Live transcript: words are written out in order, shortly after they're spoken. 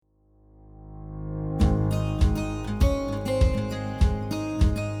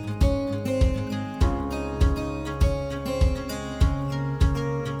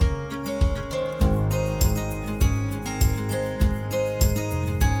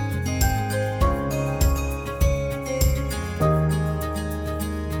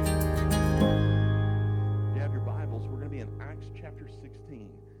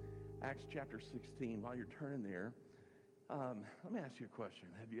chapter 16, while you're turning there, let me ask you a question.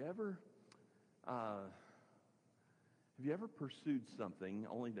 Have you ever pursued something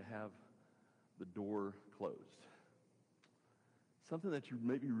only to have the door closed? Something that you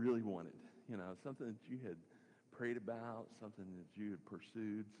maybe really wanted, something that you had prayed about, something that you had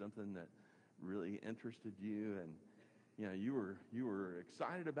pursued, something that really interested you, and you were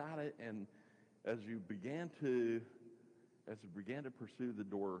excited about it, and as you began to pursue, the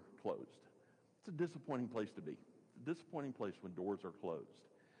door closed. It's a disappointing place to be. It's a disappointing place when doors are closed.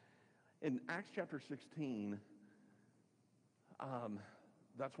 In Acts chapter 16,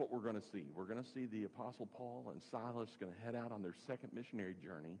 that's what we're going to see. We're going to see the Apostle Paul and Silas going to head out on their second missionary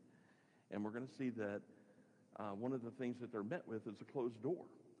journey, and we're going to see that one of the things that they're met with is a closed door.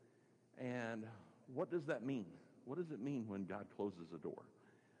 And what does that mean? What does it mean when God closes a door?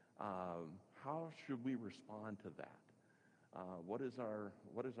 How should we respond to that? What is our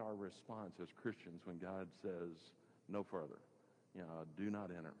response as Christians when God says no further? Do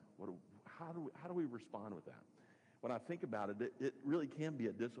not enter. How do we respond with that? When I think about it, it really can be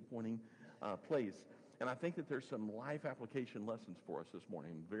a disappointing place. And I think that there's some life application lessons for us this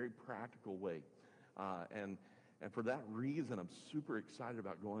morning in a very practical way. And for that reason, I'm super excited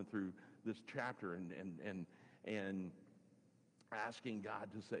about going through this chapter and asking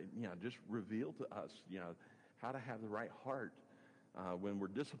God to say, just reveal to us, how to have the right heart when we're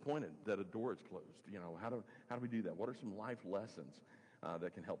disappointed that a door is closed. How do we do that? What are some life lessons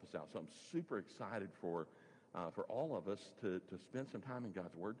that can help us out? So I'm super excited for all of us to spend some time in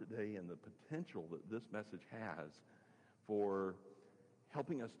God's Word today, and the potential that this message has for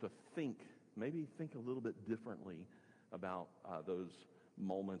helping us to maybe think a little bit differently about those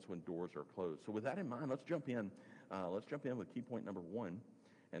moments when doors are closed. So with that in mind, let's jump in. Let's jump in with key point number 1,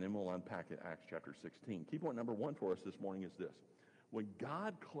 and then we'll unpack it, Acts chapter 16. Key point number 1 for us this morning is this. When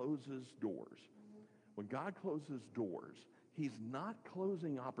God closes doors, he's not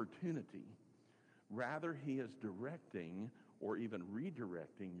closing opportunity. Rather, he is directing or even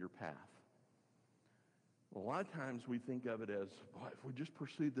redirecting your path. A lot of times we think of it as, if we just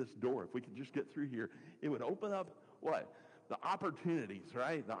pursued this door, if we could just get through here, it would open up what? The opportunities,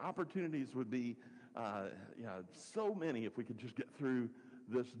 right? The opportunities would be so many if we could just get through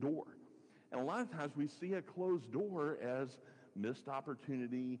this door. And a lot of times we see a closed door as missed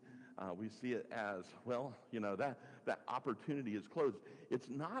opportunity. We see it as, that opportunity is closed. It's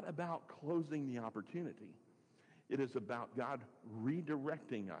not about closing the opportunity. It is about God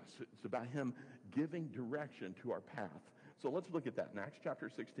redirecting us. It's about him giving direction to our path. So let's look at that. In Acts chapter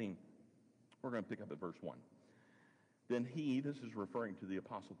 16, we're going to pick up at verse 1. Then he, this is referring to the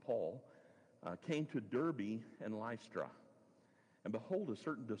Apostle Paul, came to Derbe and Lystra. And behold, a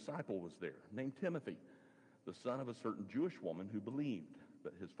certain disciple was there, named Timothy, the son of a certain Jewish woman who believed,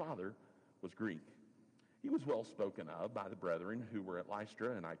 but his father was Greek. He was well spoken of by the brethren who were at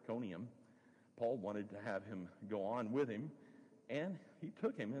Lystra and Iconium. Paul wanted to have him go on with him, and he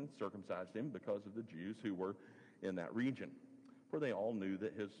took him and circumcised him because of the Jews who were in that region, for they all knew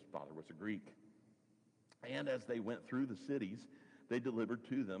that his father was a Greek. And as they went through the cities, they delivered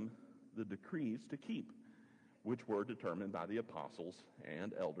to them the decrees to keep, which were determined by the apostles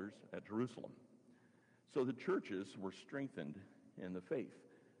and elders at Jerusalem. So the churches were strengthened in the faith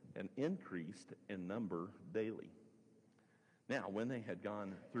and increased in number daily. Now, when they had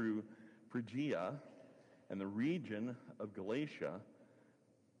gone through Phrygia and the region of Galatia,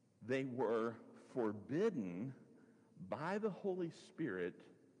 they were forbidden by the Holy Spirit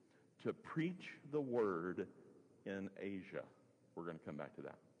to preach the word in Asia. We're going to come back to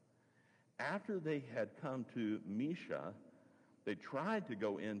that. After they had come to Mysia, they tried to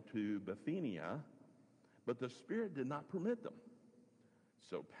go into Bithynia, but the Spirit did not permit them.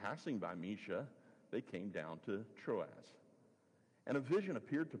 So passing by Mysia, they came down to Troas. And a vision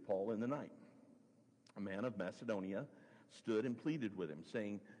appeared to Paul in the night. A man of Macedonia stood and pleaded with him,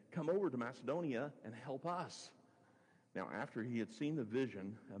 saying, "Come over to Macedonia and help us." Now, after he had seen the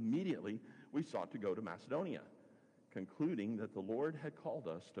vision, immediately we sought to go to Macedonia, concluding that the Lord had called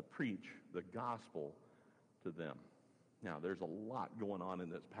us to preach the gospel to them. Now, there's a lot going on in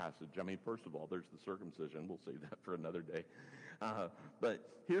this passage. I mean, first of all, there's the circumcision. We'll save that for another day. But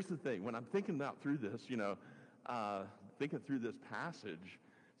here's the thing. When I'm thinking about through this, thinking through this passage,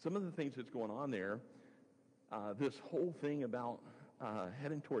 some of the things that's going on there, this whole thing about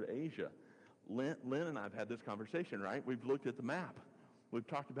heading toward Asia. Lynn and I have had this conversation, right? We've looked at the map. We've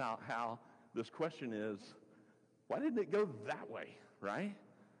talked about how this question is, why didn't it go that way, right?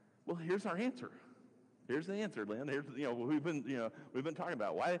 Well, here's our answer. Here's the answer, Lynn. We've been talking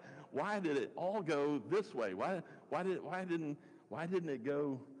about why did it all go this way? Why didn't it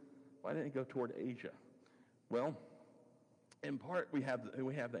go Why didn't it go toward Asia? Well, in part, we have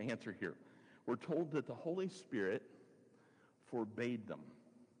the answer here. We're told that the Holy Spirit forbade them.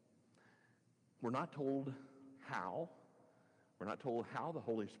 We're not told how. We're not told how the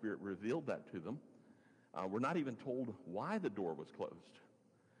Holy Spirit revealed that to them. We're not even told why the door was closed.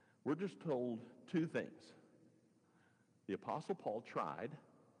 We're just told two things. The Apostle Paul tried.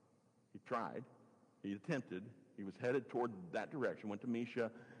 He attempted. He was headed toward that direction, went to Mysia,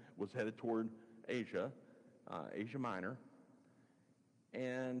 was headed toward Asia, Asia Minor.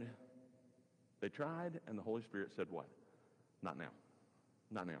 And they tried, and the Holy Spirit said what? Not now.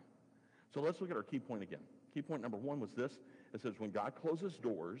 Not now. So let's look at our key point again. Key point number one was this. It says, when God closes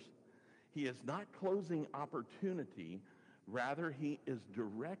doors, he is not closing opportunity. Rather, he is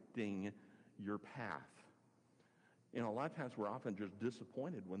directing your path. You know, a lot of times we're often just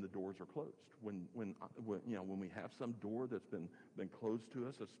disappointed when the doors are closed. When we have some door that's been closed to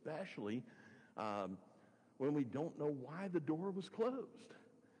us, especially when we don't know why the door was closed.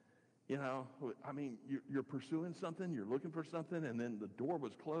 You know, I mean, you're pursuing something, you're looking for something, and then the door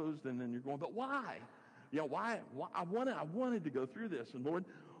was closed, and then you're going, but why? You know, why? I wanted to go through this, and Lord,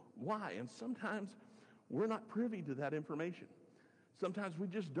 why? And sometimes we're not privy to that information. Sometimes we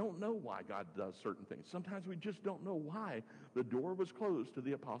just don't know why God does certain things. Sometimes we just don't know why the door was closed to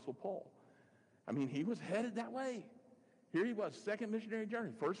the Apostle Paul. I mean, he was headed that way. Here he was, second missionary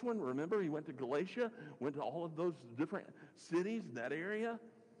journey. First one, remember, he went to Galatia, went to all of those different cities in that area.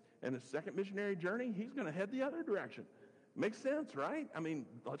 And the second missionary journey, he's going to head the other direction. Makes sense, right? I mean,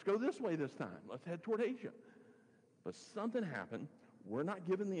 let's go this way this time. Let's head toward Asia. But something happened. We're not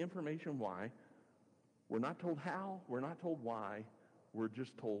given the information why. We're not told how. We're not told why. We're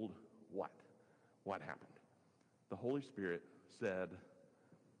just told what. What happened? The Holy Spirit said,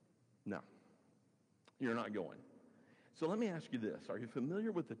 no, you're not going. So let me ask you this. Are you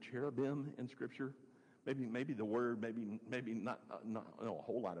familiar with the cherubim in Scripture? Maybe the word, maybe not know a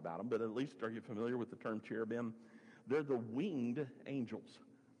whole lot about them, but at least are you familiar with the term cherubim? They're the winged angels.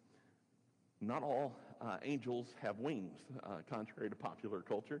 Not all angels have wings, contrary to popular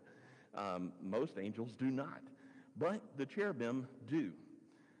culture. Most angels do not. But the cherubim do.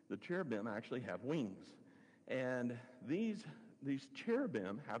 The cherubim actually have wings. And these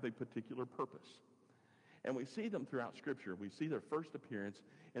cherubim have a particular purpose. And we see them throughout Scripture. We see their first appearance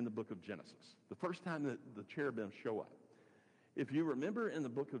in the book of Genesis, the first time that the cherubim show up. If you remember in the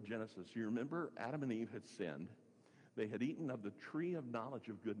book of Genesis, you remember Adam and Eve had sinned. They had eaten of the tree of knowledge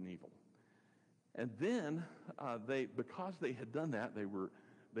of good and evil. And then because they had done that,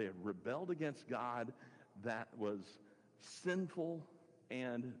 they had rebelled against God. That was sinful,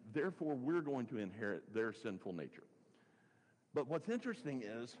 and therefore we're going to inherit their sinful nature. But what's interesting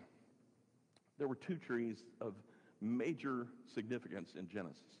is there were two trees of major significance in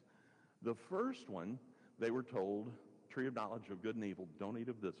Genesis. The first one, they were told, tree of knowledge of good and evil, don't eat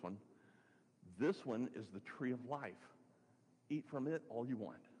of this one. This one is the tree of life. Eat from it all you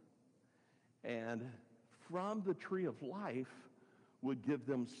want. And from the tree of life would give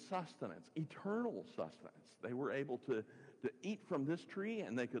them sustenance, eternal sustenance. They were able to eat from this tree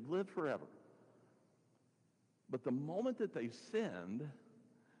and they could live forever. But the moment that they sinned,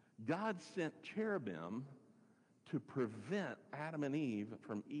 God sent cherubim to prevent Adam and Eve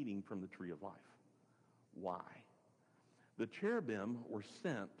from eating from the tree of life. Why? The cherubim were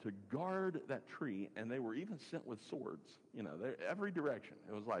sent to guard that tree, and they were even sent with swords. You know, every direction.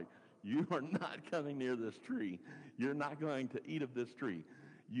 It was like, you are not coming near this tree. You're not going to eat of this tree.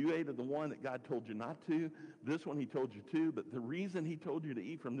 You ate of the one that God told you not to. This one he told you to, but the reason he told you to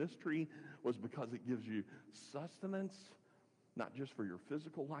eat from this tree was because it gives you sustenance, not just for your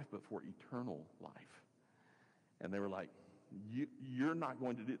physical life, but for eternal life. And they were like, you're not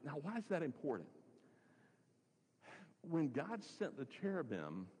going to do it. Now, why is that important? When God sent the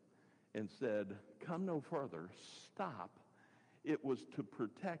cherubim and said, come no further, stop, it was to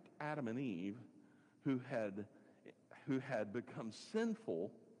protect Adam and Eve who had become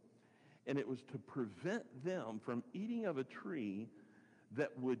sinful, and it was to prevent them from eating of a tree that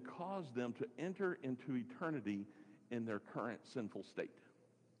would cause them to enter into eternity in their current sinful state.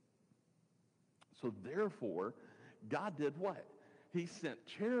 So therefore, God did what? He sent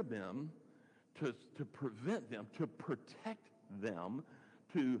cherubim to prevent them, to protect them,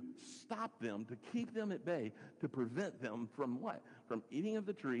 to stop them, to keep them at bay, to prevent them from what? From eating of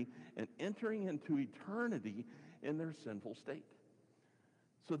the tree and entering into eternity in their sinful state.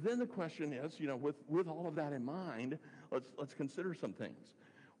 So then the question is, you know, with all of that in mind, let's consider some things.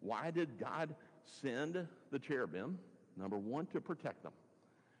 Why did God send the cherubim? Number one, to protect them,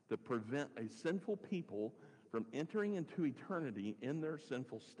 to prevent a sinful people from entering into eternity in their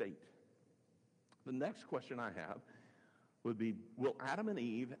sinful state. The next question I have would be, will Adam and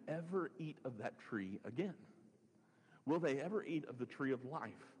Eve ever eat of that tree again? Will they ever eat of the tree of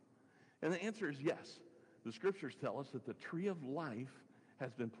life? And the answer is yes. The scriptures tell us that the tree of life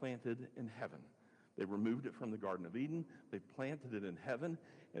has been planted in heaven. They removed it from the Garden of Eden. They planted it in heaven,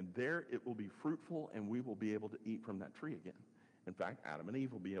 and there it will be fruitful, and we will be able to eat from that tree again. In fact, Adam and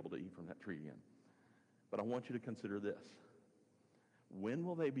Eve will be able to eat from that tree again. But I want you to consider this. When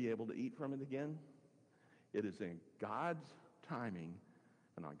will they be able to eat from it again? It is in God's timing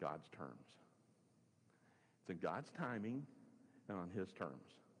and on God's terms. It's in God's timing and on his terms.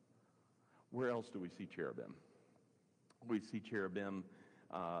 Where else do we see cherubim? We see cherubim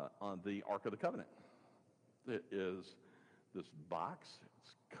on the Ark of the Covenant. It is this box.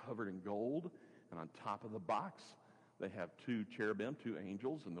 It's covered in gold, and on top of the box, they have two cherubim, two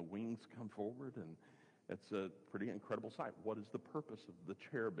angels, and the wings come forward, and it's a pretty incredible sight. What is the purpose of the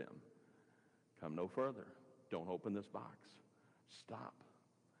cherubim? Come no further. Don't open this box. Stop.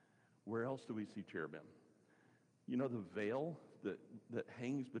 Where else do we see cherubim? You know the veil that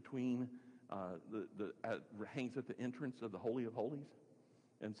hangs between, hangs at the entrance of the Holy of Holies?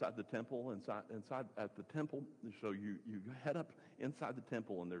 Inside the temple, inside at the temple. So you head up inside the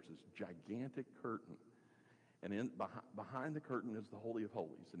temple, and there's this gigantic curtain. And behind the curtain is the Holy of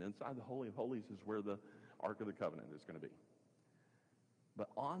Holies. And inside the Holy of Holies is where the Ark of the Covenant is going to be. But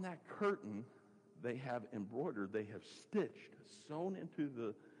on that curtain, they have embroidered, they have stitched, sewn into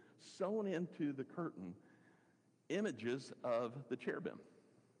the curtain, images of the cherubim.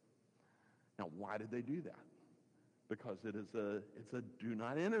 Now, why did they do that? Because it's a do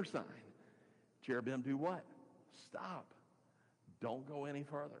not enter sign. Cherubim do what? Stop. Don't go any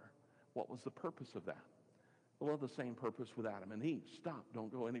further. What was the purpose of that? Well, the same purpose with Adam and Eve. Stop.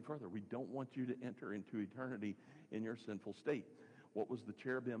 Don't go any further. We don't want you to enter into eternity in your sinful state. What was the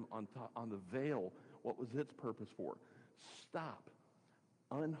cherubim on the veil? What was its purpose for? Stop.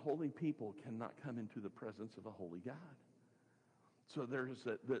 Unholy people cannot come into the presence of a holy God. So there's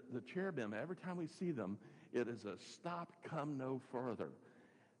the cherubim, every time we see them, it is a stop, come no further.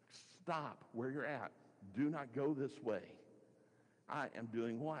 Stop where you're at. Do not go this way. I am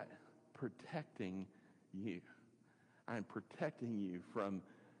doing what? Protecting you. I am protecting you from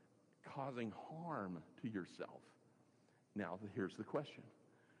causing harm to yourself. Now, here's the question.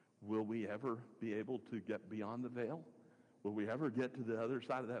 Will we ever be able to get beyond the veil? Will we ever get to the other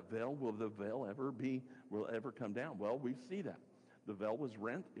side of that veil? Will the veil ever come down? Well, we see that. The veil was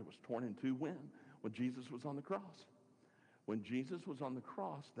rent. It was torn in two when Jesus was on the cross. When Jesus was on the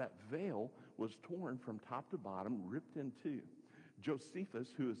cross, that veil was torn from top to bottom, ripped in two. Josephus,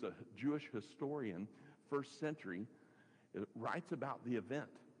 who is a Jewish historian, first century, writes about the event.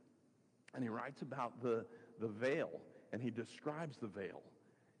 And he writes about the veil, and he describes the veil.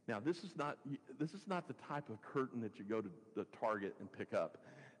 Now, this is not the type of curtain that you go to the Target and pick up.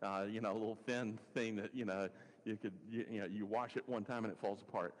 A little thin thing that, you wash it one time and it falls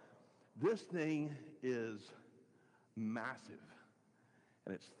apart. This thing is massive,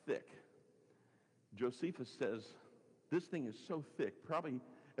 and it's thick. Josephus says this thing is so thick, probably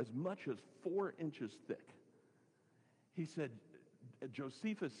as much as 4 inches thick. He said,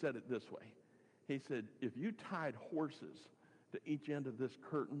 Josephus said it this way. He said, if you tied horses to each end of this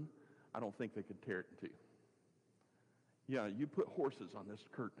curtain, I don't think they could tear it in two. Yeah, you put horses on this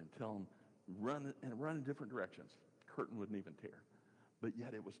curtain and tell them, run in different directions. The curtain wouldn't even tear. But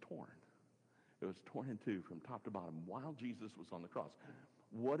yet it was torn. It was torn in two from top to bottom while Jesus was on the cross.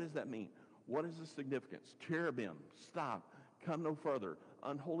 What does that mean? What is the significance? Cherubim, stop, come no further.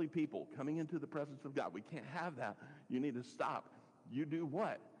 Unholy people coming into the presence of God. We can't have that. You need to stop. You do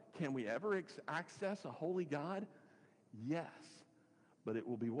what? Can we ever access a holy God? Yes. But it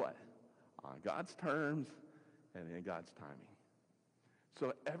will be what? On God's terms and in God's timing.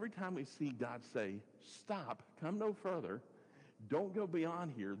 So every time we see God say, stop, come no further, don't go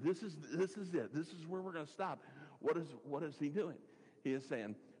beyond here. This is it. This is where we're going to stop. What is he doing? He is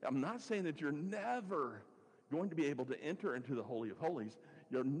saying, I'm not saying that you're never going to be able to enter into the Holy of Holies.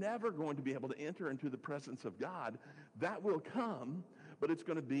 You're never going to be able to enter into the presence of God. That will come, but it's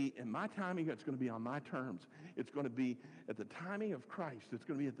going to be in my timing. It's going to be on my terms. It's going to be at the timing of Christ. It's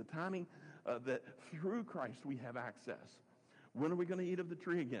going to be at the timing that through Christ we have access. When are we going to eat of the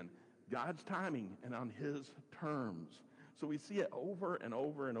tree again? God's timing and on his terms. So we see it over and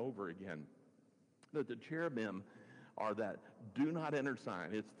over and over again, that the cherubim are that do not enter sign.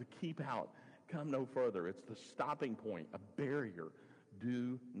 It's the keep out, come no further. It's the stopping point, a barrier.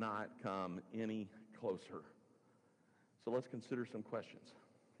 Do not come any closer. So let's consider some questions.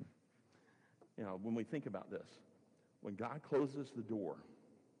 when we think about this, when God closes the door,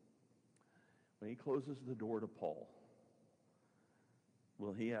 when he closes the door to Paul,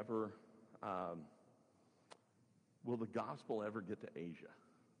 will the gospel ever get to Asia?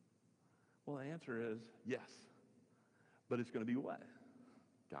 Well, the answer is yes. But it's going to be what?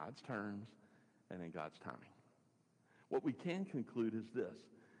 God's terms and in God's timing. What we can conclude is this,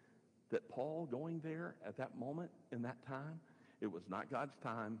 that Paul going there at that moment, in that time, it was not God's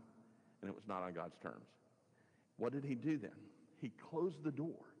time and it was not on God's terms. What did he do then? He closed the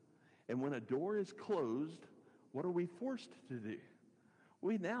door. And when a door is closed, what are we forced to do?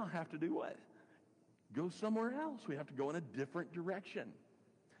 We now have to do what? Go somewhere else. We have to go in a different direction.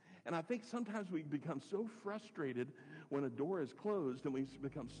 And I think sometimes we become so frustrated when a door is closed and we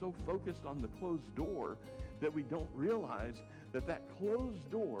become so focused on the closed door that we don't realize that that closed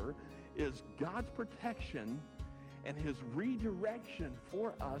door is God's protection and his redirection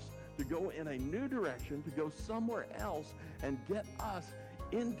for us to go in a new direction, to go somewhere else and get us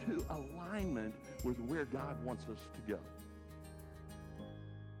into alignment with where God wants us to go.